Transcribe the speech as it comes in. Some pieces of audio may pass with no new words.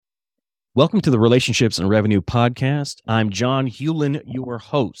Welcome to the Relationships and Revenue Podcast. I'm John Hewlin, your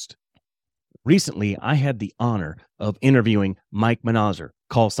host. Recently, I had the honor of interviewing Mike Manazir,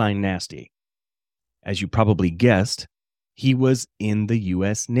 call sign Nasty. As you probably guessed, he was in the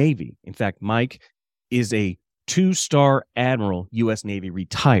U.S. Navy. In fact, Mike is a 2-star Admiral, U.S. Navy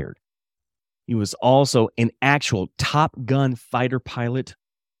retired. He was also an actual Top Gun fighter pilot.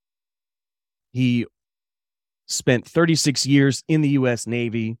 He spent 36 years in the U.S.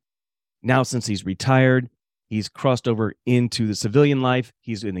 Navy. Now, since he's retired, he's crossed over into the civilian life.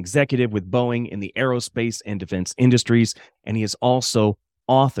 He's an executive with Boeing in the aerospace and defense industries, and he is also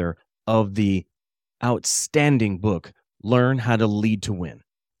author of the outstanding book, Learn How to Lead to Win.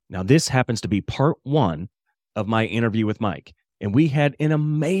 Now, this happens to be part 1 of my interview with Mike, and we had an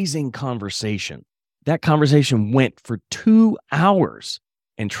amazing conversation. That conversation went for 2 hours,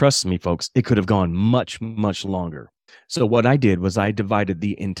 and trust me, folks, it could have gone much, much longer. So what I did was I divided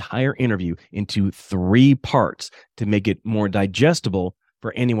the entire interview into 3 parts to make it more digestible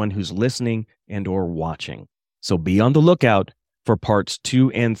for anyone who's listening and or watching. So be on the lookout for parts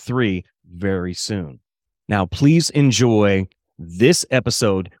 2 and 3 very soon. Now, please enjoy this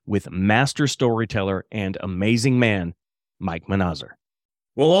episode with master storyteller and amazing man, Mike Manazir.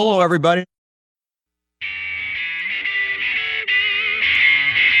 Well, hello, everybody.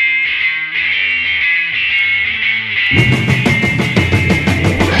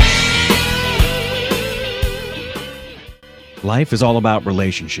 Life is all about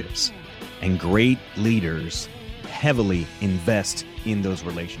relationships, and great leaders heavily invest in those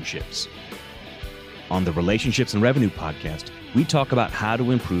relationships. On the Relationships and Revenue Podcast, we talk about how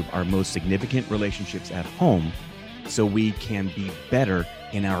to improve our most significant relationships at home so we can be better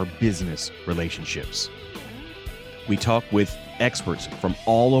in our business relationships. We talk with experts from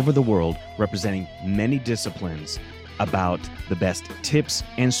all over the world representing many disciplines about the best tips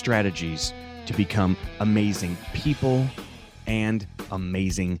and strategies to become amazing people and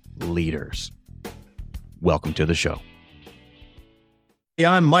amazing leaders. Welcome to the show.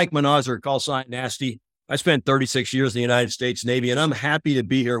 Yeah, I'm Mike Manazir, call sign Nasty. I spent 36 years in the United States Navy, and I'm happy to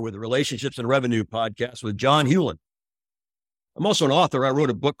be here with the Relationships and Revenue Podcast with John Hewlin. I'm also an author. I wrote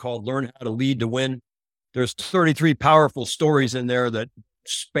a book called Learn How to Lead to Win. There's 33 powerful stories in there that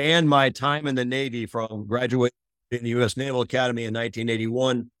span my time in the Navy, from graduating in the U.S. Naval Academy in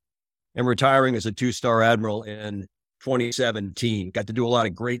 1981 and retiring as a 2-star Admiral in 2017. Got to do a lot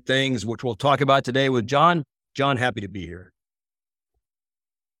of great things, which we'll talk about today with John. John, happy to be here.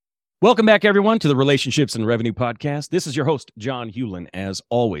 Welcome back, everyone, to the Relationships and Revenue Podcast. This is your host, John Hewlin, as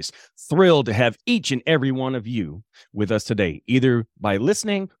always. Thrilled to have each and every one of you with us today, either by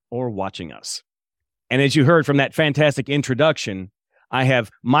listening or watching us. And as you heard from that fantastic introduction, I have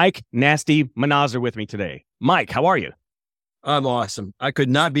Mike Nasty Manazir with me today. Mike, how are you? I'm awesome. I could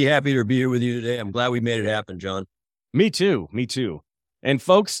not be happier to be here with you today. I'm glad we made it happen, John. Me too. And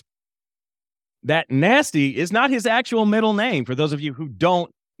folks, that Nasty is not his actual middle name. For those of you who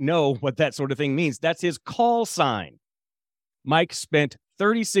don't know what that sort of thing means, that's his call sign. Mike spent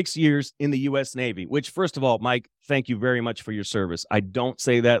 36 years in the U.S. Navy, which, first of all, Mike, thank you very much for your service. I don't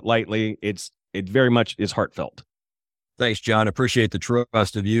say that lightly. It very much is heartfelt. Thanks, John. Appreciate the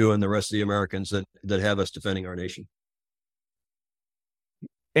trust of you and the rest of the Americans that have us defending our nation.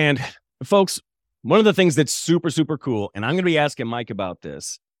 And folks, one of the things that's super, super cool, and I'm going to be asking Mike about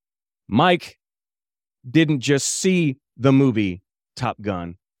this. Mike didn't just see the movie Top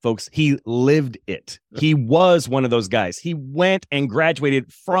Gun, folks. He lived it. He was one of those guys. He went and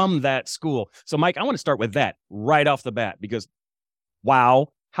graduated from that school. So, Mike, I want to start with that right off the bat, because, wow,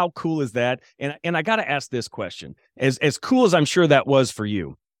 how cool is that? And I got to ask this question. As cool as I'm sure that was for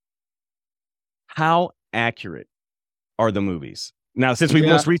you, how accurate are the movies? Now, since we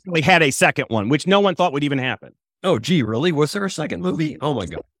most recently had a second one, which no one thought would even happen. Oh, gee, really? Was there a second movie? Oh my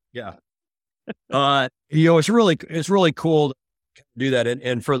God. Yeah. It's really cool to do that.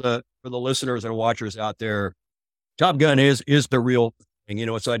 And for the listeners and watchers out there, Top Gun is the real thing.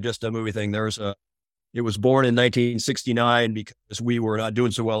 It's not just a movie thing. It was born in 1969 because we were not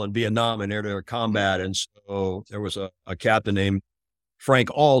doing so well in Vietnam and air-to-air combat. And so there was a captain named Frank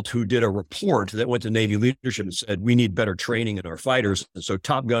Alt, who did a report that went to Navy leadership and said, we need better training in our fighters. And so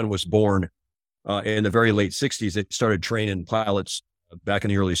Top Gun was born in the very late 60s. It started training pilots back in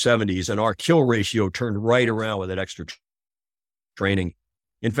the early 70s, and our kill ratio turned right around with that extra training.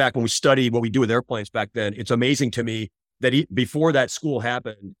 In fact, when we study what we do with airplanes back then, it's amazing to me that before that school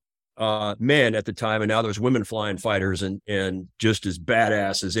happened, men at the time, and now there's women flying fighters and just as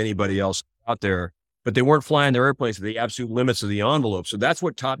badass as anybody else out there, but they weren't flying their airplanes to the absolute limits of the envelope. So that's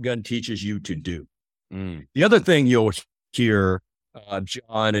what Top Gun teaches you to do. The other thing you'll hear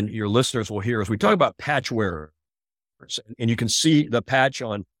John, and your listeners will hear, is we talk about patch wearers. And you can see the patch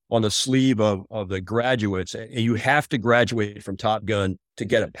on the sleeve of the graduates, and you have to graduate from Top Gun to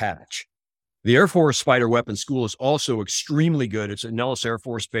get a patch. The Air Force Fighter Weapons School is also extremely good. It's at Nellis Air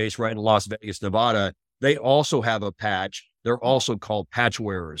Force Base right in Las Vegas, Nevada. They also have a patch. They're also called patch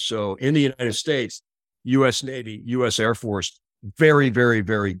wearers. So in the United States, U.S. Navy, U.S. Air Force, very, very,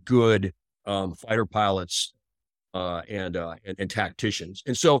 very good fighter pilots and tacticians.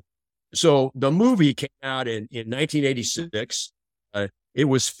 And so the movie came out in 1986. It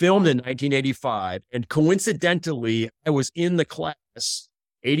was filmed in 1985. And coincidentally, I was in the class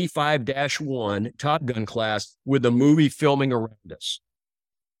 85-1 Top Gun class with the movie filming around us.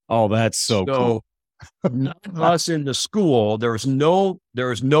 Oh, that's so cool. Not us in the school. There was no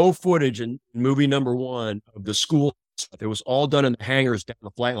footage in movie number one of the school stuff. It was all done in the hangars down the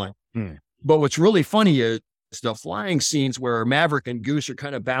flight line. But what's really funny is the flying scenes where Maverick and Goose are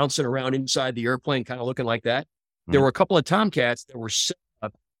kind of bouncing around inside the airplane, kind of looking like that. There were a couple of Tomcats that were set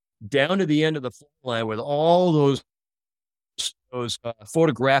up down to the end of the flight line with all those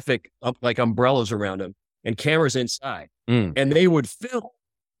photographic like umbrellas around them and cameras inside. And they would film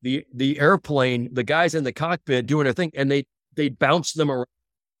the airplane, the guys in the cockpit doing their thing, and they bounce them around.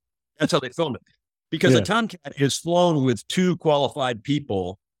 That's how they filmed it. Because a Tomcat is flown with two qualified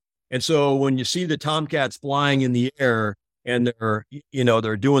people. And so when you see the Tomcats flying in the air and they're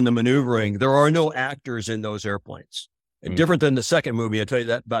doing the maneuvering, there are no actors in those airplanes. Different than the second movie. I'll tell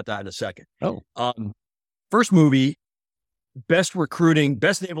you about that in a second. First movie, best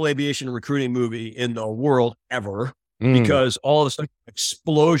naval aviation recruiting movie in the world ever, because all of a sudden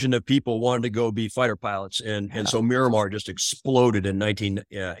explosion of people wanted to go be fighter pilots. And so Miramar just exploded in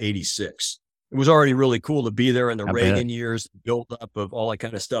 1986. It was already really cool to be there in the Reagan years, built up of all that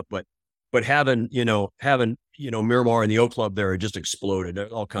kind of stuff. But having Miramar and the O Club there, it just exploded.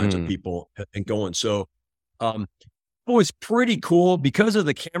 All kinds of people and going. So it was pretty cool because of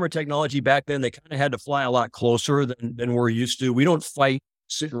the camera technology back then. They kind of had to fly a lot closer than we're used to. We don't fight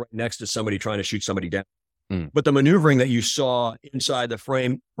sitting right next to somebody trying to shoot somebody down. But the maneuvering that you saw inside the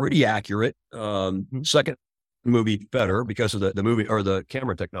frame, pretty accurate. Second movie better because of the movie or the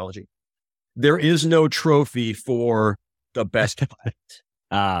camera technology. There is no trophy for the best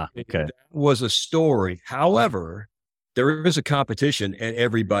pilot. Okay. That was a story. However, there is a competition and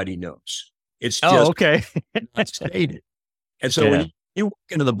everybody knows. It's just not stated. And so when you walk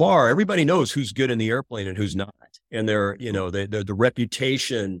into the bar, everybody knows who's good in the airplane and who's not. And they're the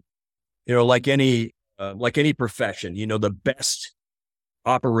reputation, like any profession, the best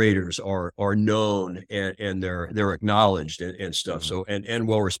operators are known and they're acknowledged and stuff. So, and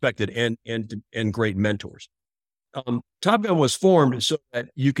well respected and great mentors. Top Gun was formed so that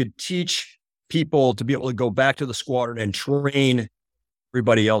you could teach people to be able to go back to the squadron and train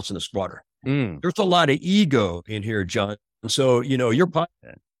everybody else in the squadron. There's a lot of ego in here, John. So, your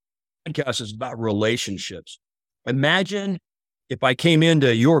podcast is about relationships. Imagine if I came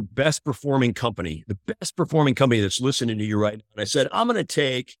into your best performing company, the best performing company that's listening to you right now, and I said, I'm going to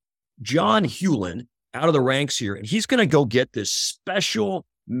take John Hewlin out of the ranks here, and he's going to go get this special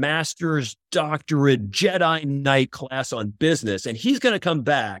master's doctorate Jedi Knight class on business, and he's going to come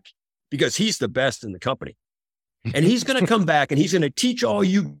back because he's the best in the company. And he's going to come back and he's going to teach all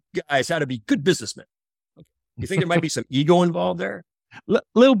you guys how to be good businessmen. You think there might be some ego involved there?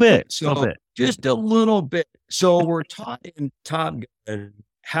 Little bit. Just a little bit. So we're taught in Top Gun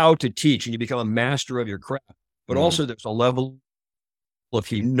how to teach and you become a master of your craft. But also there's a level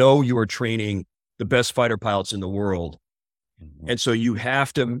of, you are training the best fighter pilots in the world. And so you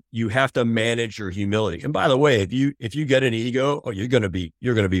have to manage your humility. And by the way, if you get an ego, you're going to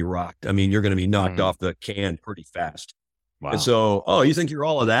be rocked. I mean, you're going to be knocked off the can pretty fast. Wow. And so, you think you're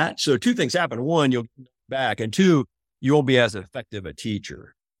all of that? So two things happen. One, you'll get back, and two, you won't be as effective a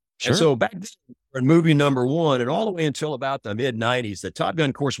teacher. Sure. And so back then, in movie number one, and all the way until about the mid 90s, the Top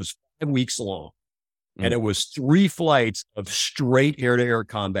Gun course was 5 weeks long. And it was 3 flights of straight air-to-air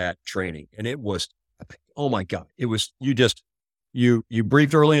combat training. And it was, oh my God, it was, you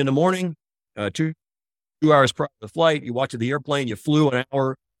briefed early in the morning, 2 hours prior to the flight, you walked to the airplane, you flew an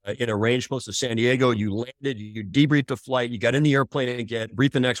hour in a range close to San Diego, you landed, you debriefed the flight, you got in the airplane again,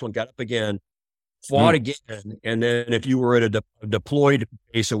 briefed the next one, got up again, fought again. And then if you were at a deployed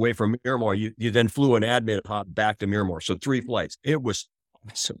base away from Miramar, you then flew an admin hop back to Miramar. So 3 flights. It was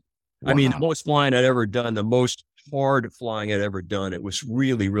awesome. Wow. I mean, the most flying I'd ever done, the most hard flying I'd ever done. It was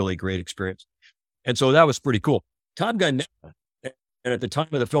really, really great experience. And so that was pretty cool. Top Gun, and at the time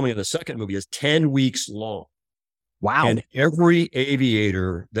of the filming of the second movie, is 10 weeks long. Wow. And every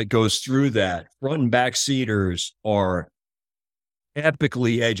aviator that goes through that, front and back seaters are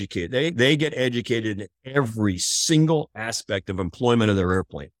epically educated. They get educated in every single aspect of employment of their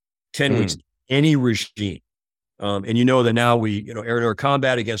airplane. 10 weeks, any regime. And that now we, air-to-air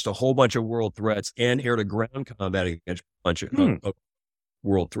combat against a whole bunch of world threats and air-to-ground combat against a bunch of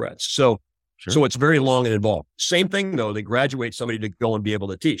world threats. So it's very long and involved. Same thing, though, they graduate somebody to go and be able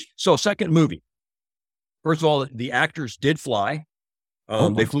to teach. So second movie. First of all, the actors did fly.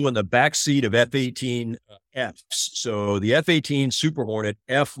 They flew in the back seat of F-18 Fs. So the F-18 Super Hornet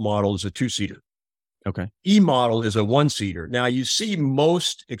F model is a 2-seater. Okay. E model is a 1-seater. Now you see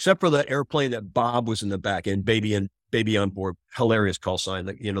most, except for the airplane that Bob was in the back and baby on board, hilarious call sign,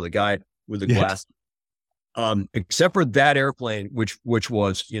 the guy with the glass. Except for that airplane, which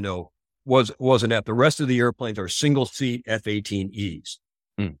was an F. The rest of the airplanes are single seat F-18Es.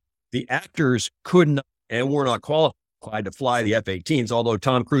 The actors couldn't and were not qualified to fly the F-18s, although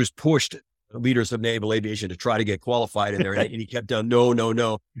Tom Cruise pushed leaders of naval aviation to try to get qualified in there. And he kept down,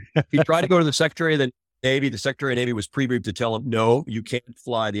 no. He tried to go to the Secretary of the Navy. The Secretary of the Navy was pre-briefed to tell him, no, you can't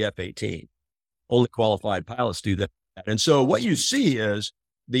fly the F-18. Only qualified pilots do that. And so what you see is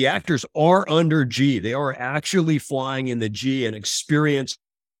the actors are under G. They are actually flying in the G and experiencing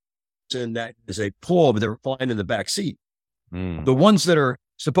that as a pull, but they're flying in the back seat. The ones that are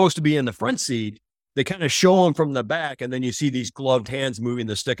supposed to be in the front seat, they kind of show them from the back, and then you see these gloved hands moving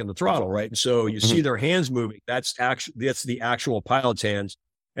the stick and the throttle, right? And so you see their hands moving. That's the actual pilot's hands,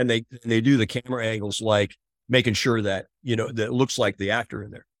 and they do the camera angles, like making sure that that it looks like the actor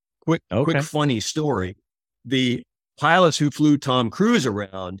in there. Quick funny story: the pilots who flew Tom Cruise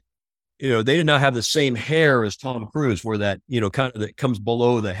around, they did not have the same hair as Tom Cruise, where that kind of that comes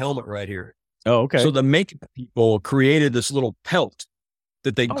below the helmet right here. Oh, okay. So the makeup people created this little pelt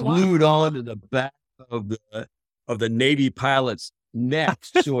that they glued onto the back of the Navy pilot's neck,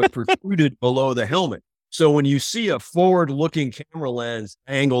 so it protruded below the helmet. So when you see a forward-looking camera lens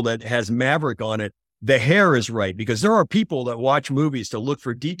angle that has Maverick on it, the hair is right, because there are people that watch movies to look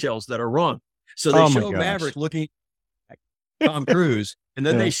for details that are wrong. So they show Maverick looking at Tom Cruise, and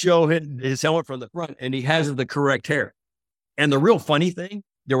then they show his helmet from the front, and he has the correct hair. And the real funny thing,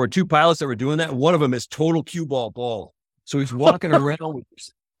 there were 2 pilots that were doing that. One of them is total cue ball bald. So he's walking around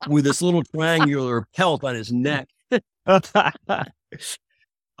with this little triangular pelt on his neck.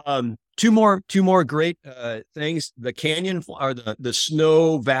 Two more great things: the canyon or the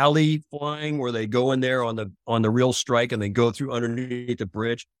snow valley flying, where they go in there on the real strike and they go through underneath the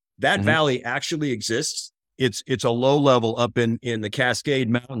bridge. That valley actually exists. It's a low level up in the Cascade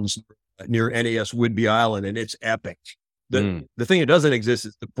Mountains near NAS Whidbey Island, and it's epic. The thing that doesn't exist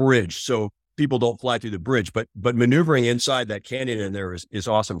is the bridge. So people don't fly through the bridge, but maneuvering inside that canyon in there is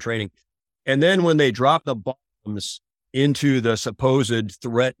awesome training. And then when they drop the bombs into the supposed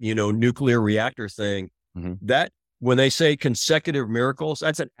threat, nuclear reactor thing, that when they say consecutive miracles,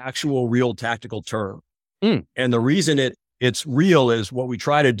 that's an actual real tactical term. And the reason it's real is what we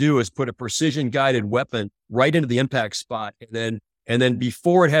try to do is put a precision guided weapon right into the impact spot. And then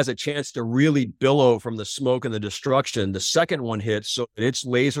before it has a chance to really billow from the smoke and the destruction, the second one hits, so that its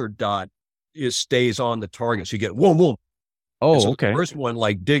laser dot stays on the target. So you get whoa. Oh, so okay. The first one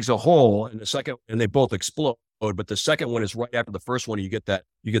digs a hole, and the second, and they both explode. But the second one is right after the first one. You get that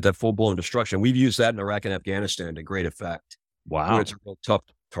full blown destruction. We've used that in Iraq and Afghanistan to great effect. Wow, it's a real tough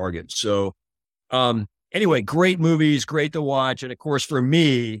target. So, anyway, great movies, great to watch, and of course for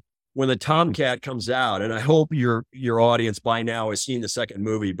me, when the Tomcat comes out, and I hope your audience by now has seen the second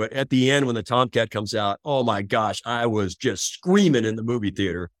movie, but at the end when the Tomcat comes out, oh my gosh, I was just screaming in the movie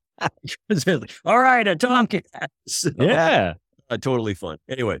theater. All right, a Tomcat. So, totally fun.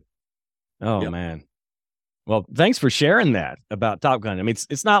 Anyway. Man. Well, thanks for sharing that about Top Gun. I mean,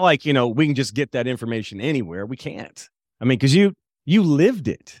 it's not like, we can just get that information anywhere. We can't. I mean, because you lived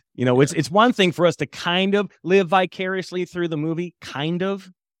it. It's one thing for us to kind of live vicariously through the movie, kind of,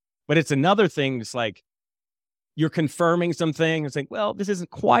 but it's another thing. It's like you're confirming something and saying, well, this isn't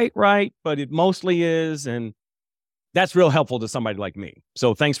quite right, but it mostly is. And that's real helpful to somebody like me.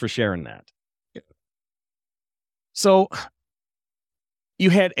 So thanks for sharing that. Yeah. So you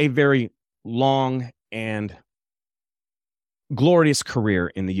had a very long and glorious career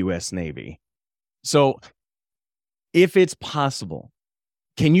in the U.S. Navy. So if it's possible,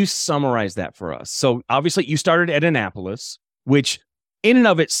 can you summarize that for us? So obviously you started at Annapolis, which in and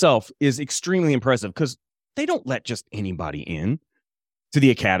of itself is extremely impressive because they don't let just anybody in to the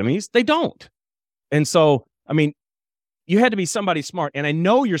academies. They don't. And so, I mean, you had to be somebody smart. And I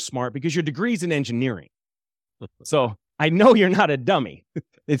know you're smart because your degree's in engineering. So I know you're not a dummy.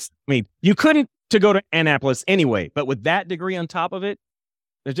 You couldn't to go to Annapolis anyway, but with that degree on top of it,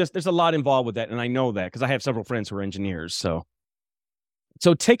 there's a lot involved with that. And I know that because I have several friends who are engineers. So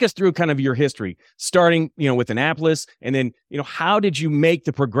So take us through kind of your history, starting, with Annapolis, and then, how did you make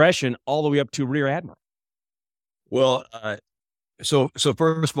the progression all the way up to Rear Admiral? Well, so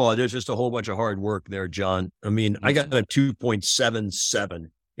first of all, there's just a whole bunch of hard work there, John. I mean, I got a 2.77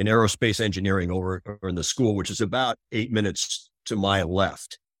 in aerospace engineering over in the school, which is about 8 minutes to my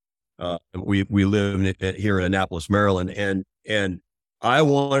left. We live here in Annapolis, Maryland, and I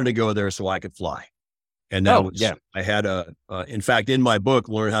wanted to go there so I could fly. And that I had in fact, in my book,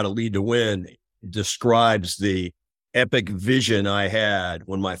 Learn How to Lead to Win, describes the epic vision I had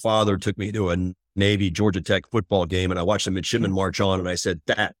when my father took me to a Navy Georgia Tech football game, and I watched the midshipmen march on, and I said,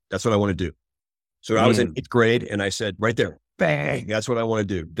 that's what I want to do. So I was in 8th grade, and I said, right there, bang, that's what I want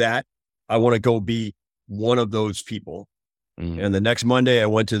to do. I want to go be one of those people. And the next Monday, I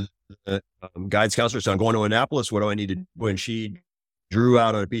went to the guidance counselor, so I'm going to Annapolis. What do I need to do? And she drew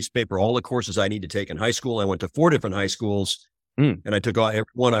out on a piece of paper all the courses I need to take in high school. I went to 4 different high schools, and I took every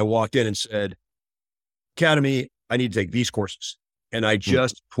one. I walked in and said, Academy, I need to take these courses. And I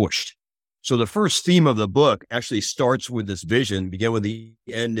just pushed. So the first theme of the book actually starts with this vision, begin with the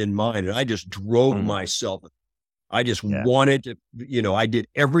end in mind. And I just drove myself. I just wanted to, I did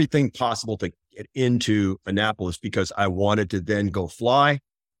everything possible to get into Annapolis because I wanted to then go fly.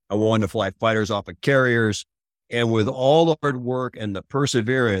 I wanted to fly fighters off of carriers. And with all the hard work and the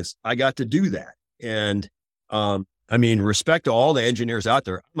perseverance, I got to do that. And I mean, respect to all the engineers out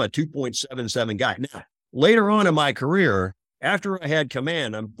there. I'm a 2.77 guy. Now, later on in my career, after I had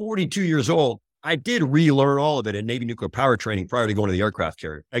command, I'm 42 years old. I did relearn all of it in Navy nuclear power training prior to going to the aircraft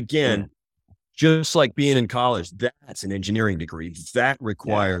carrier. Again, just like being in college, that's an engineering degree. That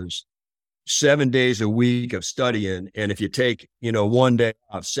requires 7 days a week of studying. And if you take, one day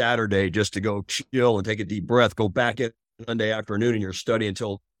off, Saturday, just to go chill and take a deep breath, go back in Sunday afternoon and you're studying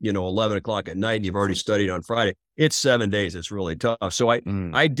until, 11 o'clock at night, and you've already studied on Friday. It's 7 days. It's really tough. So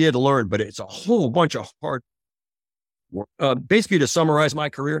I did learn, but it's a whole bunch of hard work. Basically, to summarize my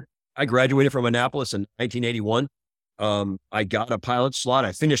career, I graduated from Annapolis in 1981. I got a pilot slot.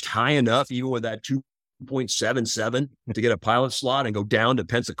 I finished high enough, even with that 2.77, to get a pilot slot and go down to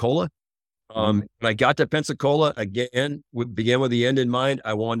Pensacola. When I got to Pensacola, again, began with the end in mind.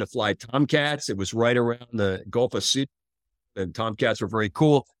 I wanted to fly Tomcats. It was right around the Gulf of Suez, and Tomcats were very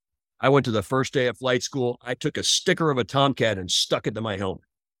cool. I went to the first day of flight school. I took a sticker of a Tomcat and stuck it to my helmet.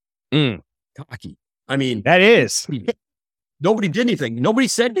 Cocky. I mean, that is. Nobody did anything. Nobody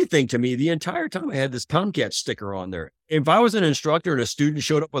said anything to me the entire time I had this Tomcat sticker on there. If I was an instructor and a student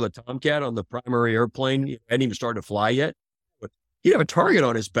showed up with a Tomcat on the primary airplane, he hadn't even started to fly yet, he'd have a target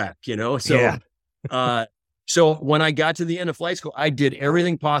on his back, So, so when I got to the end of flight school, I did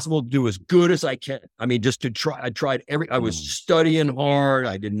everything possible to do as good as I can. I mean, just to try. I was studying hard.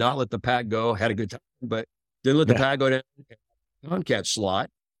 I did not let the pack go. Had a good time, but didn't let the pack go down. Tomcat slot,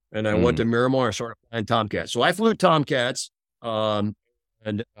 and I went to Miramar and started flying Tomcats. So I flew Tomcats. And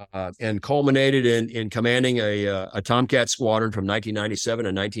culminated in commanding a Tomcat squadron from 1997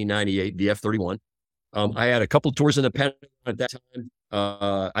 to 1998, the F-31. I had a couple of tours in the Pentagon at that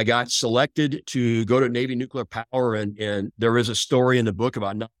time. I got selected to go to Navy nuclear power, and there is a story in the book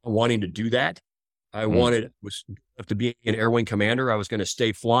about not wanting to do that. I was to be an air wing commander. I was going to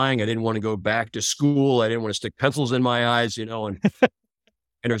stay flying. I didn't want to go back to school. I didn't want to stick pencils in my eyes,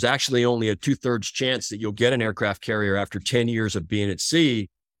 and there's actually only a 2/3 chance that you'll get an aircraft carrier after 10 years of being at sea.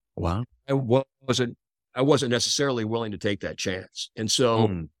 Wow. I wasn't necessarily willing to take that chance. And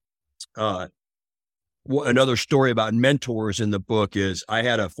so, another story about mentors in the book is I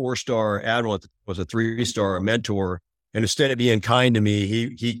had a 4-star admiral that was a 3-star mentor. And instead of being kind to me,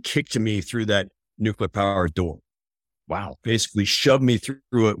 he kicked me through that nuclear power door. Wow. Basically shoved me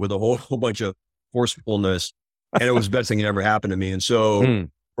through it with a whole bunch of forcefulness. And it was the best thing that ever happened to me. And so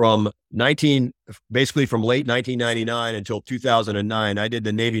from late 1999 until 2009, I did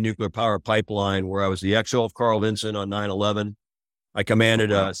the Navy nuclear power pipeline, where I was the XO of Carl Vinson on 9/11. I commanded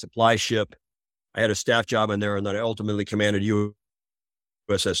a supply ship. I had a staff job in there, and then I ultimately commanded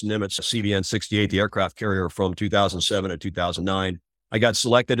USS Nimitz, CVN 68, the aircraft carrier, from 2007 to 2009. I got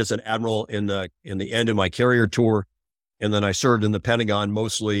selected as an admiral in the end of my carrier tour. And then I served in the Pentagon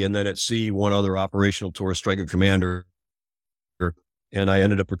mostly, and then at sea, one other operational tour, striker commander. And I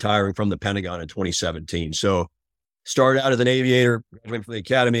ended up retiring from the Pentagon in 2017. So started out as an aviator, graduated from the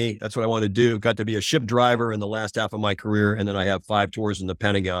academy. That's what I wanted to do. Got to be a ship driver in the last half of my career. And then I have 5 tours in the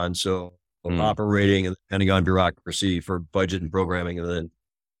Pentagon. So operating in the Pentagon bureaucracy for budget and programming,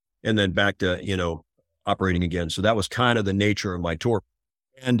 and then back to, operating again. So that was kind of the nature of my tour.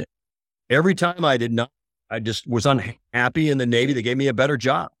 And every time I just was unhappy in the Navy. They gave me a better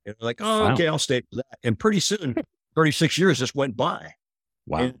job. And like, okay, I'll stay for that. And pretty soon, 36 years just went by.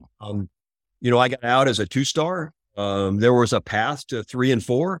 Wow. And, I got out as a 2-star. There was a path to 3 and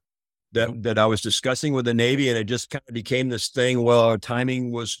 4 that I was discussing with the Navy, and it just kind of became this thing. Well, our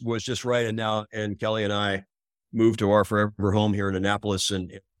timing was just right. And Kelly and I moved to our forever home here in Annapolis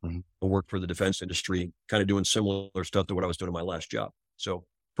and worked for the defense industry, kind of doing similar stuff to what I was doing in my last job. So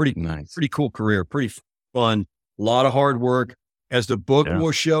pretty Nice. pretty cool career, pretty fun, a lot of hard work. As the book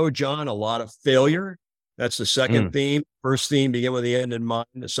will show, John, a lot of failure. That's the second theme. First theme, begin with the end in mind.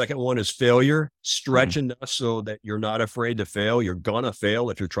 The second one is failure, stretch enough so that you're not afraid to fail. You're going to fail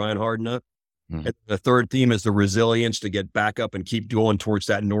if you're trying hard enough. And the third theme is the resilience to get back up and keep going towards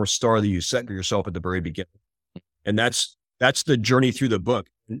that North Star that you set for yourself at the very beginning. And that's the journey through the book.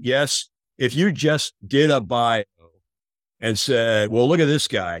 And yes, if you just did a bio and said, well, look at this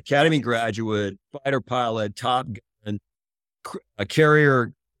guy, Academy graduate, fighter pilot, Top Gun, a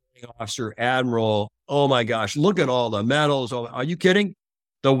carrier officer, admiral. Oh my gosh, look at all the medals. Oh, are you kidding?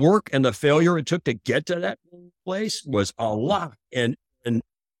 The work and the failure it took to get to that place was a lot. And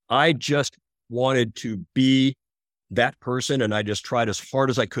I just wanted to be that person. And I just tried as hard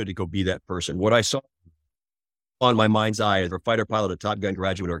as I could to go be that person. What I saw on my mind's eye as a fighter pilot, a Top Gun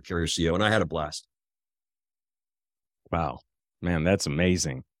graduate, or a carrier CEO, and I had a blast. Wow, man, that's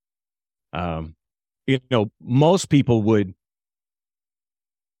amazing. Most people would.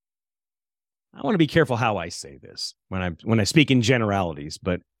 I want to be careful how I say this when I speak in generalities,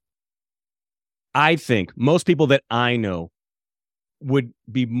 but I think most people that I know would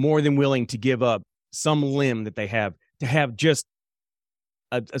be more than willing to give up some limb that they have to have just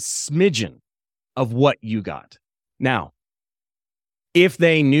a smidgen of what you got. Now, if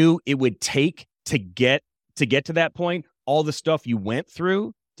they knew it would take to get to that point, all the stuff you went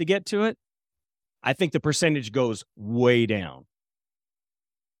through to get to it, I think the percentage goes way down.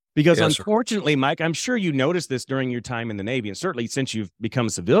 Because unfortunately, Mike, I'm sure you noticed this during your time in the Navy, and certainly since you've become a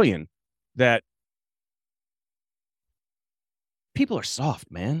civilian, that people are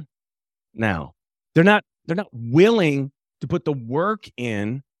soft, man. Now, they're not willing to put the work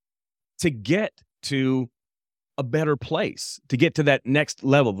in to get to a better place, to get to that next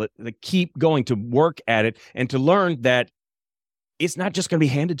level, to keep going, to work at it, and to learn that it's not just going to be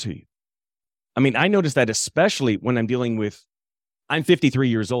handed to you. I mean, I notice that especially when I'm 53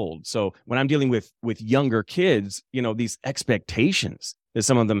 years old. So when I'm dealing with younger kids, these expectations that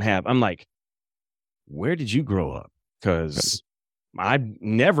some of them have, I'm like, where did you grow up? Because I've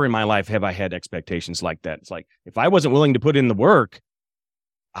never in my life have I had expectations like that. It's like, if I wasn't willing to put in the work,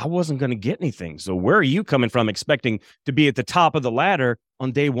 I wasn't going to get anything. So where are you coming from expecting to be at the top of the ladder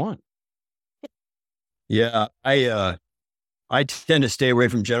on day one? Yeah, I tend to stay away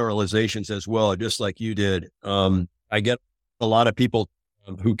from generalizations as well, just like you did. I get a lot of people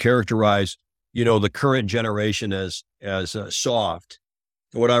who characterize, the current generation as soft.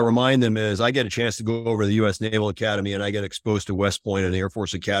 What I remind them is I get a chance to go over to the U.S. Naval Academy, and I get exposed to West Point and the Air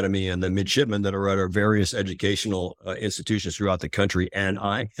Force Academy and the midshipmen that are at our various educational institutions throughout the country. And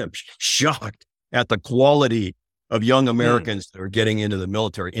I am shocked at the quality of young Americans that are getting into the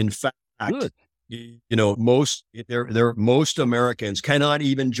military. In fact, most Americans cannot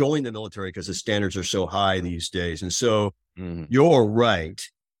even join the military because the standards are so high these days. And so you're right.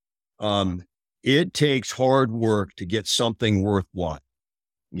 It takes hard work to get something worthwhile.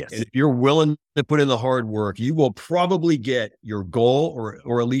 Yes. And if you're willing to put in the hard work, you will probably get your goal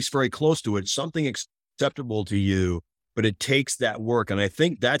or at least very close to it, something acceptable to you, but it takes that work. And I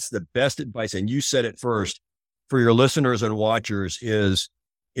think that's the best advice. And you said it first for your listeners and watchers is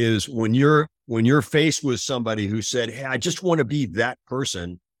when you're faced with somebody who said, hey, I just want to be that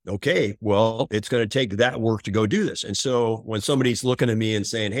person. Okay, well, it's going to take that work to go do this. And so when somebody's looking at me and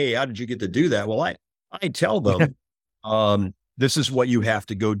saying, hey, how did you get to do that? Well, I tell them, this is what you have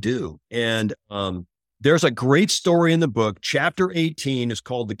to go do. And there's a great story in the book. Chapter 18 is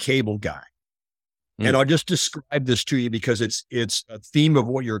called The Cable Guy. And I'll just describe this to you because it's a theme of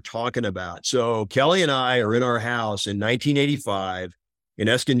what you're talking about. So Kelly and I are in our house in 1985 in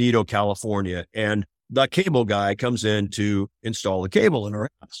Escondido, California. And the cable guy comes in to install the cable in our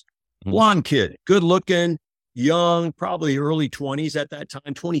house. Blonde kid, good looking, young, probably early 20s at that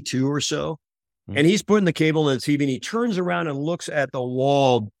time, 22 or so. And he's putting the cable in the TV, and he turns around and looks at the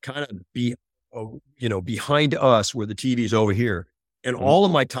wall kind of behind us where the TV's over here. And all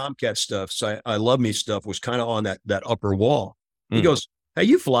of my Tomcat stuff, I Love Me stuff was kind of on that upper wall. He goes, hey,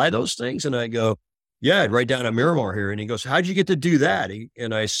 you fly those things? And I go, yeah, right down at Miramar here. And he goes, how'd you get to do that?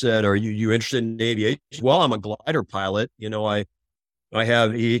 And I said, are you interested in aviation? Well, I'm a glider pilot. He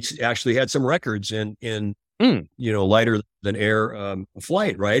actually had some records in lighter than air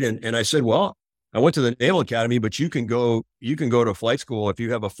flight. Right. And I said, well, I went to the Naval Academy, but you can go to flight school if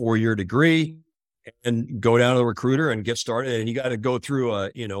you have a 4-year degree and go down to the recruiter and get started. And you got to go through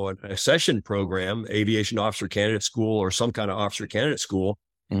a session program, aviation officer candidate school or some kind of officer candidate school.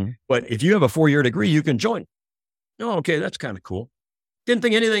 Mm-hmm. But if you have a 4-year degree, you can join. Oh, okay. That's kind of cool. Didn't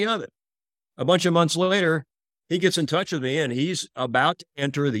think anything of it. A bunch of months later, he gets in touch with me and he's about to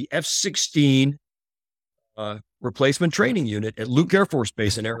enter the F-16 replacement training unit at Luke Air Force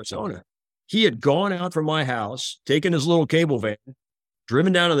Base in Arizona. He had gone out from my house, taken his little cable van,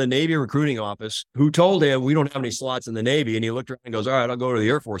 driven down to the Navy recruiting office, who told him, we don't have any slots in the Navy. And he looked around and goes, all right, I'll go to the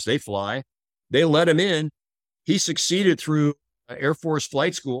Air Force. They fly. They let him in. He succeeded through Air Force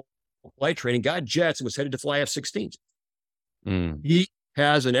flight school, flight training, got jets, and was headed to fly F-16s. He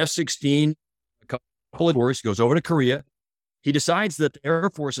has an F-16, a couple of tours, goes over to Korea. He decides that the Air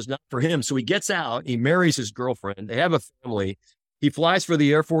Force is not for him. So he gets out, he marries his girlfriend. They have a family. He flies for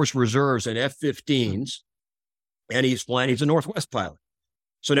the Air Force Reserves and F-15s, and he's a Northwest pilot.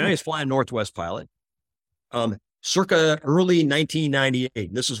 So now he's flying Northwest pilot. Circa early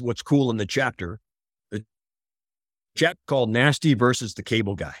 1998, this is what's cool in the chapter. The chapter called Nasty versus the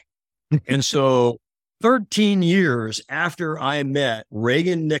Cable Guy. And so 13 years after I met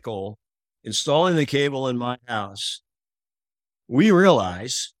Reagan Nickel installing the cable in my house, we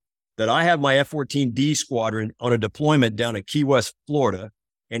realize that I have my F-14D squadron on a deployment down at Key West, Florida,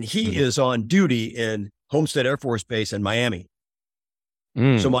 and he is on duty in Homestead Air Force Base in Miami.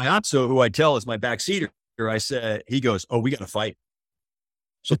 So my OPSO, who I tell is my backseater, he goes, oh, we got to fight.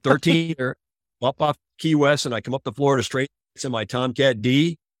 So 13 years, up off Key West, and I come up to Florida straight in my Tomcat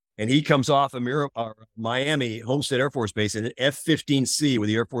D, and he comes off of Miami Homestead Air Force Base in an F-15C with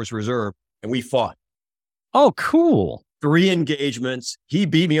the Air Force Reserve, and we fought. Oh, cool. 3 engagements. He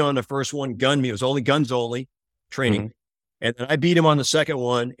beat me on the first one, gunned me. It was only guns only training. And then I beat him on the second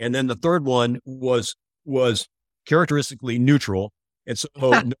one. And then the third one was characteristically neutral. And so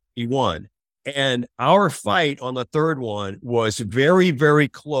he won. And our fight on the third one was very, very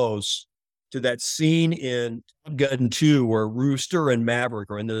close to that scene in Top Gun 2 where Rooster and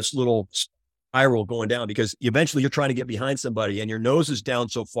Maverick are in this little spiral going down, because eventually you're trying to get behind somebody and your nose is down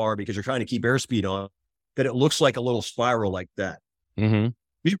so far because you're trying to keep airspeed on that it looks like a little spiral like that.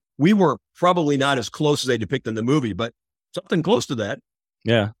 We were probably not as close as they depict in the movie, but something close to that.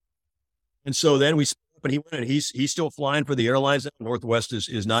 Yeah. And so then we split up and he went, and he's still flying for the airlines. Northwest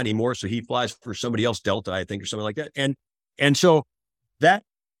is not anymore. So he flies for somebody else, Delta, I think, or something like that. And so that,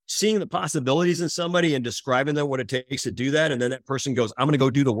 seeing the possibilities in somebody and describing them what it takes to do that, and then that person goes, I'm going to go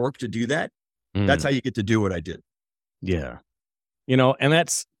do the work to do that. That's how you get to do what I did. Yeah. And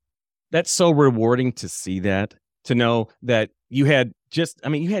that's so rewarding to see that, to know that you had just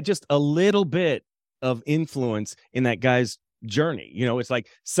a little bit of influence in that guy's journey. It's like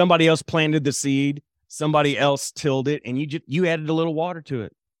somebody else planted the seed, somebody else tilled it, and you added a little water to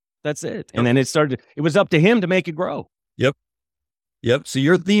it. That's it. And then it was up to him to make it grow. Yep. So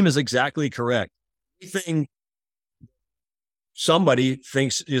your theme is exactly correct. Anything somebody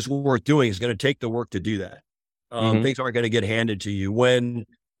thinks is worth doing is going to take the work to do that. Things aren't going to get handed to you. When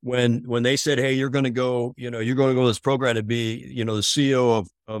they said, hey, you're going to go this program to be, the CEO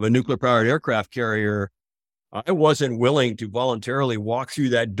of a nuclear powered aircraft carrier, I wasn't willing to voluntarily walk through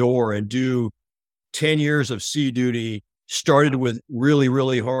that door and do 10 years of sea duty, started with really,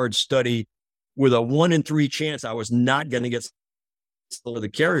 really hard study with a 1 in 3 chance I was not going to get the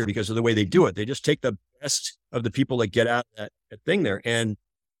carrier because of the way they do it. They just take the best of the people that get out of that thing there. And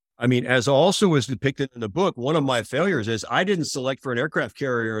I mean, as also is depicted in the book, one of my failures is I didn't select for an aircraft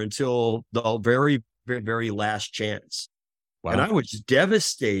carrier until the very, very, very last chance. Wow. And I was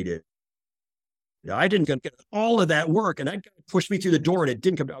devastated. I didn't get all of that work, and that pushed me through the door, and it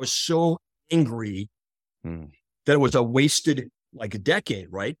didn't come. I was so angry that it was a wasted, like, a decade,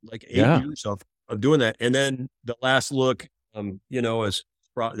 right? Like 8 years of doing that. And then the last look, as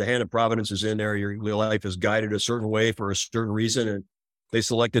the hand of Providence is in there, your life is guided a certain way for a certain reason. And they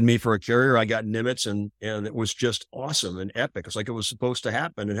selected me for a carrier. I got Nimitz, and it was just awesome and epic. It's like it was supposed to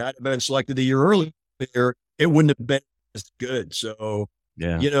happen. And had it been selected a year earlier, it wouldn't have been as good. So,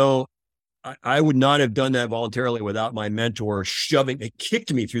 I would not have done that voluntarily without my mentor it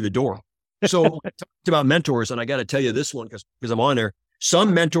kicked me through the door. So I talked about mentors, and I got to tell you this one because I'm on there.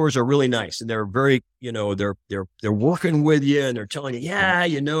 Some mentors are really nice, and they're very, they're working with you, and they're telling you,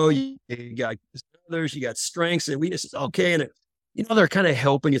 you got others, you got strengths and weaknesses. Okay. And they're kind of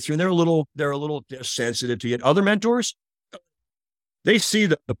helping you through, and they're a little sensitive to you. And other mentors, they see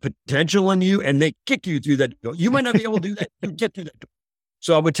the potential in you, and they kick you through that door. You might not be able to do that. You get through that door.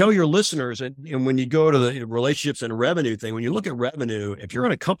 So I would tell your listeners, and when you go to the relationships and revenue thing, when you look at revenue, if you're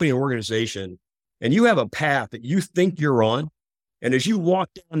in a company or organization and you have a path that you think you're on. And as you walk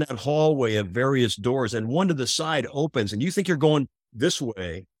down that hallway of various doors and one to the side opens and you think you're going this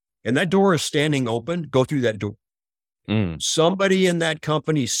way and that door is standing open, go through that door. Somebody in that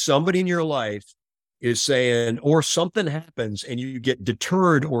company, somebody in your life is saying, or something happens and you get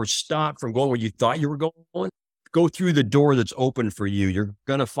deterred or stopped from going where you thought you were going, go through the door that's open for you. You're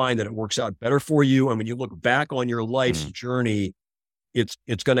going to find that it works out better for you. And when you look back on your life's journey, it's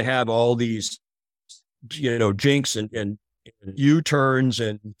going to have all these, jinx and U-turns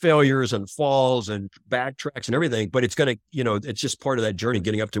and failures and falls and backtracks and everything. But it's going to, it's just part of that journey,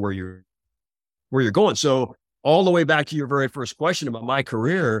 getting up to where you're going. So all the way back to your very first question about my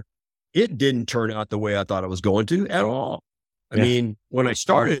career, it didn't turn out the way I thought it was going to at all. I mean, when I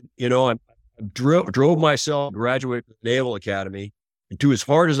started, I drove myself, graduated from the Naval Academy, and do as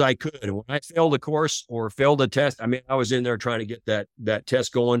hard as I could. And when I failed a course or failed a test, I was in there trying to get that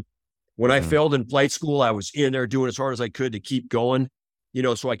test going. When I failed in flight school, I was in there doing as hard as I could to keep going,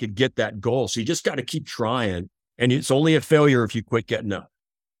 so I could get that goal. So you just got to keep trying. And it's only a failure if you quit getting up.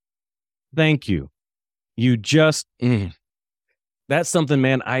 Thank you. You just, that's something,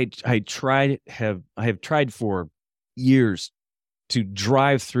 man, I have tried for years to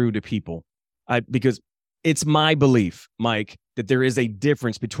drive through to people. Because it's my belief, Mike, that there is a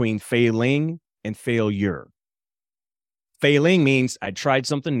difference between failing and failure. Failing means I tried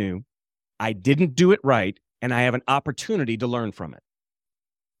something new, I didn't do it right, and I have an opportunity to learn from it.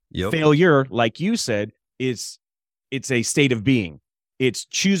 Yep. Failure, like you said, it's a state of being. It's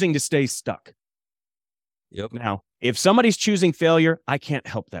choosing to stay stuck. Yep. Now, if somebody's choosing failure, I can't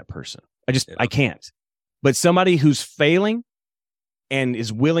help that person. I can't. But somebody who's failing and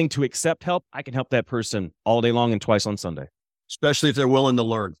is willing to accept help, I can help that person all day long and twice on Sunday. Especially if they're willing to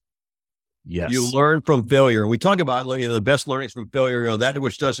learn. Yes. You learn from failure. We talk about the best learnings from failure. That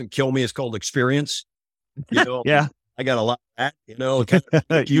which doesn't kill me is called experience. Yeah. I got a lot of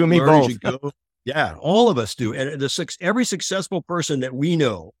that, you and me both. Yeah, all of us do. And every successful person that we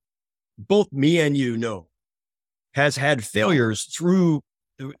know, both me and you know, has had failures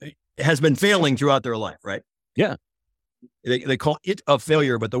has been failing throughout their life, right? Yeah. They call it a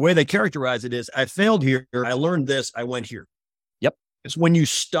failure, but the way they characterize it is, I failed here, I learned this, I went here. Yep. It's when you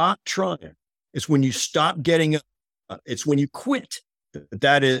stop trying. It's when you stop getting up. It's when you quit.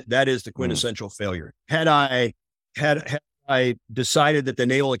 That is the quintessential failure. Had I decided that the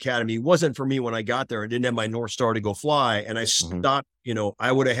Naval Academy wasn't for me when I got there and didn't have my North Star to go fly, and I stopped,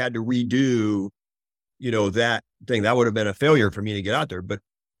 I would have had to redo, that thing. That would have been a failure for me to get out there. But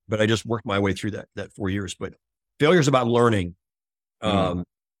I just worked my way through that 4 years. But failure is about learning.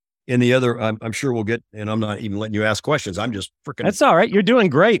 In the other, I'm sure we'll get, and I'm not even letting you ask questions. I'm just freaking. That's all right. You're doing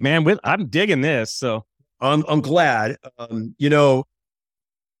great, man. I'm digging this. So I'm glad.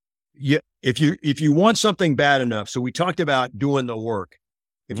 If you want something bad enough, so we talked about doing the work.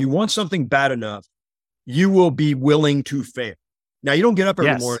 If you want something bad enough, you will be willing to fail. Now, you don't get up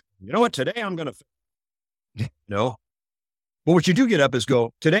every morning. You know what? Today I'm going to fail. No. But what you do get up is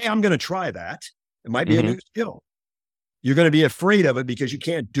go, today I'm going to try that. It might be a new skill. You're going to be afraid of it because you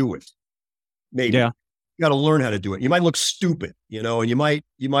can't do it. Maybe. Yeah. You got to learn how to do it. You might look stupid, and you might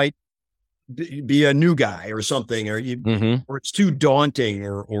be a new guy or something, or or it's too daunting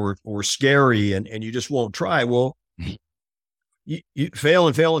or scary and you just won't try. Well, you fail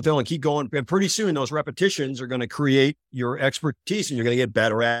and fail and fail and keep going. And pretty soon those repetitions are going to create your expertise and you're going to get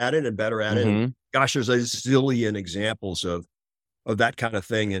better at it and better at it. And gosh, there's a zillion examples of that kind of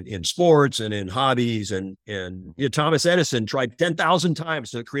thing in sports and in hobbies. And Thomas Edison tried 10,000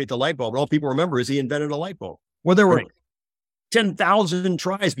 times to create the light bulb. And all people remember is he invented a light bulb. Well, there were 10,000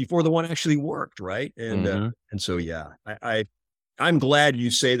 tries before the one actually worked. Right. And so, yeah, I'm glad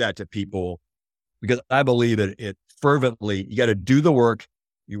you say that to people because I believe it fervently. You got to do the work.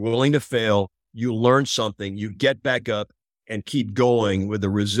 You're willing to fail. You learn something, you get back up and keep going with the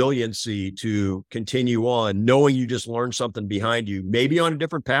resiliency to continue on, knowing you just learned something behind you, maybe on a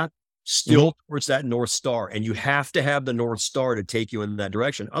different path, still towards that North Star. And you have to have the North Star to take you in that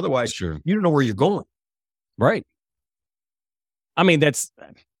direction. Otherwise, you don't know where you're going. Right. I mean,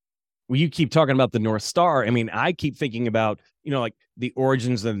 you keep talking about the North Star. I mean, I keep thinking about, like the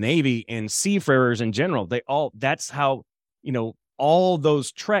origins of the Navy and seafarers in general. That's how, all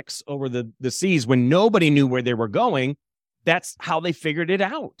those treks over the seas when nobody knew where they were going. That's how they figured it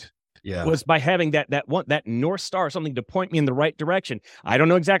out. Yeah. Was by having that North Star, something to point me in the right direction. I don't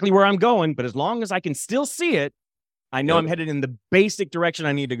know exactly where I'm going, but as long as I can still see it, I know I'm headed in the basic direction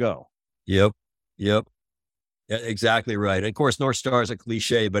I need to go. Yep. Yeah, exactly right. And of course, North Star is a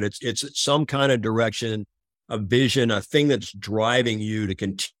cliche, but it's some kind of direction, a vision, a thing that's driving you to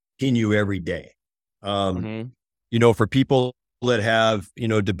continue every day. Mm-hmm. For people that have,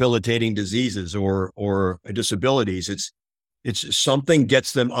 debilitating diseases or disabilities, it's something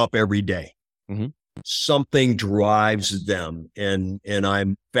gets them up every day. Mm-hmm. Something drives them. And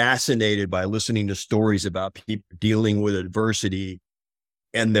I'm fascinated by listening to stories about people dealing with adversity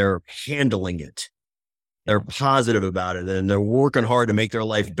and they're handling it. They're positive about it and they're working hard to make their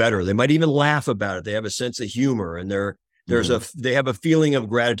life better. They might even laugh about it. They have a sense of humor and they have a feeling of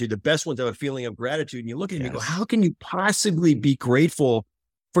gratitude. The best ones have a feeling of gratitude. And you look at them and you go, how can you possibly be grateful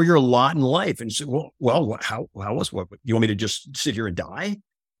for your lot in life? And so, how was what? You want me to just sit here and die?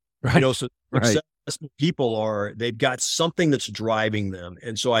 Right. So successful people they've got something that's driving them.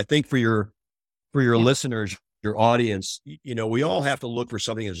 And so I think for your listeners, your audience, we all have to look for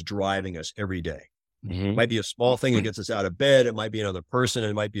something that's driving us every day. Mm-hmm. It might be a small thing that gets us out of bed. It might be another person.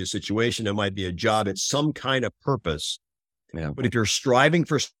 It might be a situation. It might be a job. It's some kind of purpose. Yeah. But if you're striving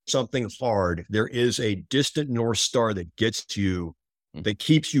for something hard, there is a distant North Star that gets to you, that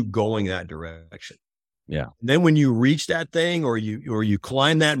keeps you going that direction. Yeah. And then when you reach that thing or you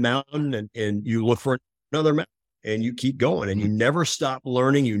climb that mountain and you look for another mountain and you keep going and you never stop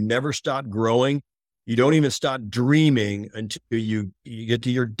learning, you never stop growing. You don't even stop dreaming until you get to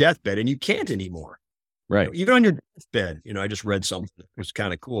your deathbed and you can't anymore. Right. Even on your deathbed, I just read something that was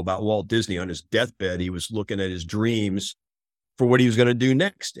kind of cool about Walt Disney. On his deathbed, he was looking at his dreams for what he was going to do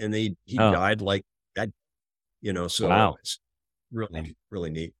next. And he died like that, so wow. It's really, really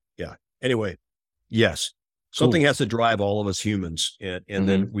neat. Yeah. Anyway, yes, something has to drive all of us humans. And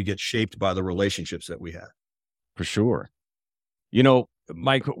then we get shaped by the relationships that we have. For sure.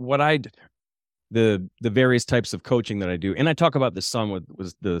 Mike, the various types of coaching that I do, and I talk about this some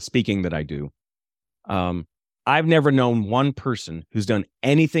with the speaking that I do. I've never known one person who's done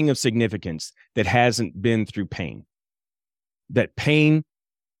anything of significance that hasn't been through pain. That pain,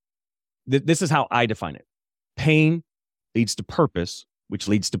 this is how I define it. Pain leads to purpose, which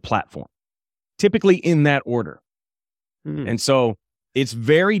leads to platform, typically in that order. And so it's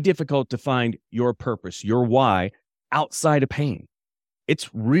very difficult to find your purpose, your why outside of pain.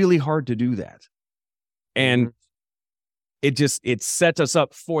 It's really hard to do that. And it sets us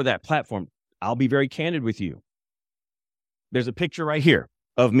up for that platform. I'll be very candid with you. There's a picture right here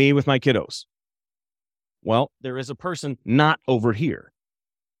of me with my kiddos. Well, there is a person not over here.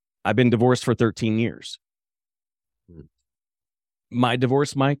 I've been divorced for 13 years. My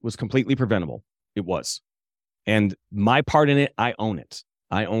divorce, Mike, was completely preventable. It was. And my part in it, I own it.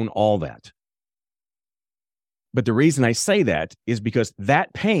 I own all that. But the reason I say that is because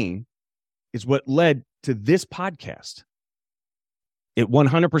that pain is what led to this podcast. It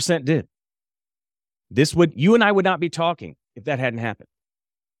 100% did. You and I would not be talking if that hadn't happened.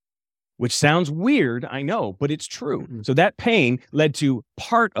 Which sounds weird, I know, but it's true. Mm-hmm. So that pain led to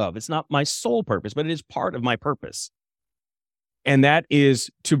it's not my sole purpose, but it is part of my purpose. And that is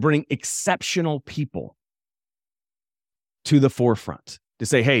to bring exceptional people to the forefront, to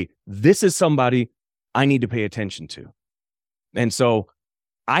say, hey, this is somebody I need to pay attention to. And so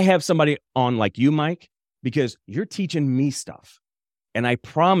I have somebody on like you, Mike, because you're teaching me stuff. And I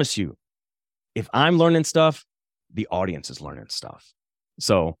promise you, if I'm learning stuff, the audience is learning stuff.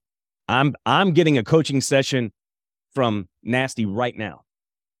 So I'm getting a coaching session from Nasty right now.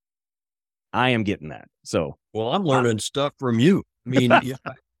 I am getting that. So, well, I'm learning stuff from you. I mean, I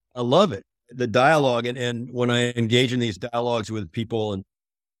love it. The dialogue. And when I engage in these dialogues with people and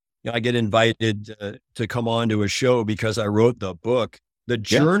I get invited to come on to a show because I wrote the book, the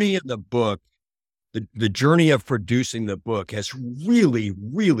journey in the book, the journey of producing the book has really,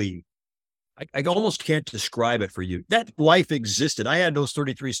 really, I almost can't describe it for you. That life existed. I had those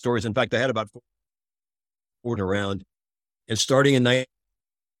 33 stories. In fact, I had about 4 around. And starting in I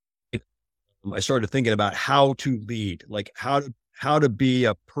started thinking about how to lead, like how to be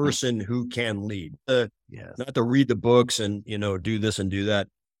a person who can lead. Not to read the books and, do this and do that.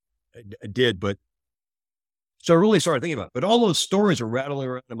 I did, but so I really started thinking about it. But all those stories are rattling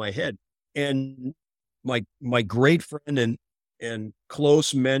around in my head. And my great friend and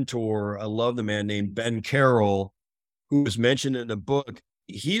close mentor, I love the man named Ben Carroll, who was mentioned in the book.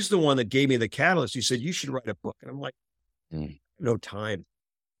 He's the one that gave me the catalyst. He said, you should write a book. And I'm like, no time.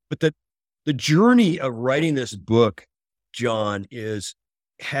 But the journey of writing this book, John,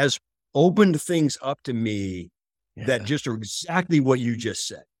 has opened things up to me that just are exactly what you just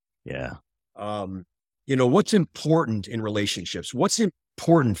said. Yeah. What's important in relationships? What's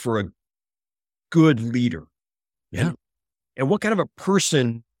important for a good leader? Yeah. And what kind of a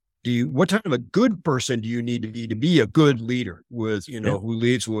person what kind of a good person do you need to be a good leader with, who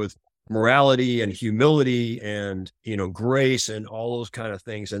leads with morality and humility and, grace and all those kind of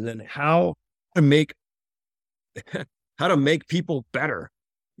things. And then how to make how to make people better,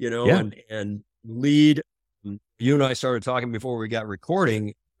 and lead. You and I started talking before we got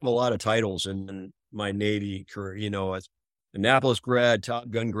recording. A lot of titles in my Navy career, as Annapolis grad, Top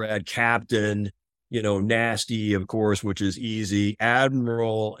Gun grad, captain, nasty, of course, which is easy,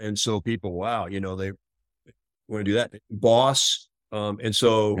 admiral. And so people, wow, they want to do that. Boss. And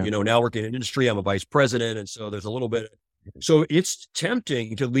so, now working in industry, I'm a vice president. And so there's a little bit. So it's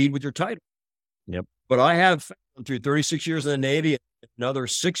tempting to lead with your title. Yep. But I have found through 36 years in the Navy, another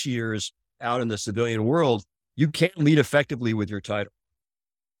 6 years out in the civilian world, you can't lead effectively with your title.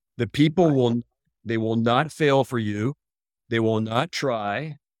 The people will not fail for you. They will not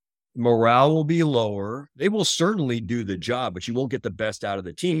try. Morale will be lower. They will certainly do the job, but you won't get the best out of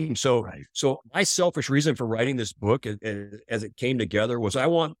the team. So my selfish reason for writing this book as it came together was I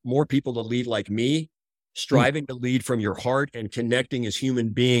want more people to lead like me, striving to lead from your heart and connecting as human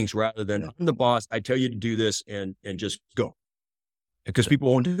beings rather than I'm the boss. I tell you to do this and just go, because people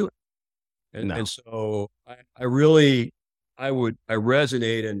won't do it. And so I resonate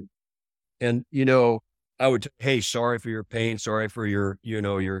and I would, hey, sorry for your pain, sorry for your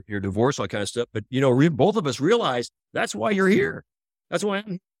divorce, all that kind of stuff. But, both of us realize that's why you're here. That's why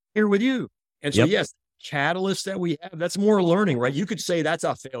I'm here with you. And so, yes, catalyst that we have, that's more learning, right? You could say that's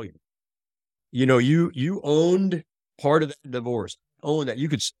a failure. You owned part of that divorce, own that. You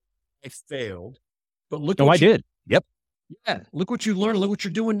could say I failed, but look. I did. Yep. Yeah. Look what you learned. Look what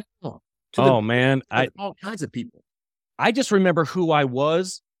you're doing now. Man. All kinds of people. I just remember who I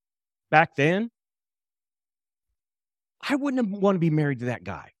was back then. I wouldn't have want to be married to that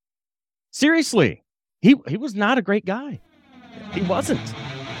guy. Seriously. He was not a great guy. He wasn't.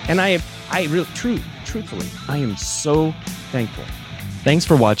 And I really, truthfully, I am so thankful. Thanks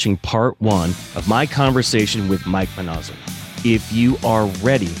for watching part 1 of my conversation with Mike Manazir. If you are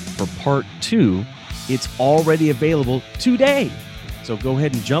ready for part 2, it's already available today. So go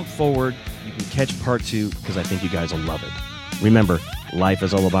ahead and jump forward. You can catch part 2 because I think you guys will love it. Remember, life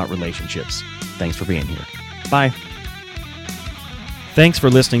is all about relationships. Thanks for being here. Bye. Thanks for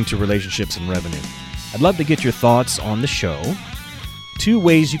listening to Relationships and Revenue. I'd love to get your thoughts on the show. 2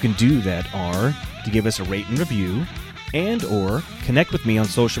 ways you can do that are to give us a rate and review and or connect with me on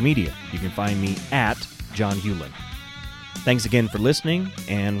social media. You can find me at John Hewlin. Thanks again for listening,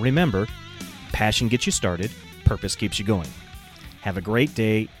 and remember, passion gets you started, purpose keeps you going. Have a great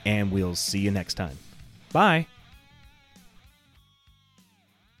day, and we'll see you next time. Bye.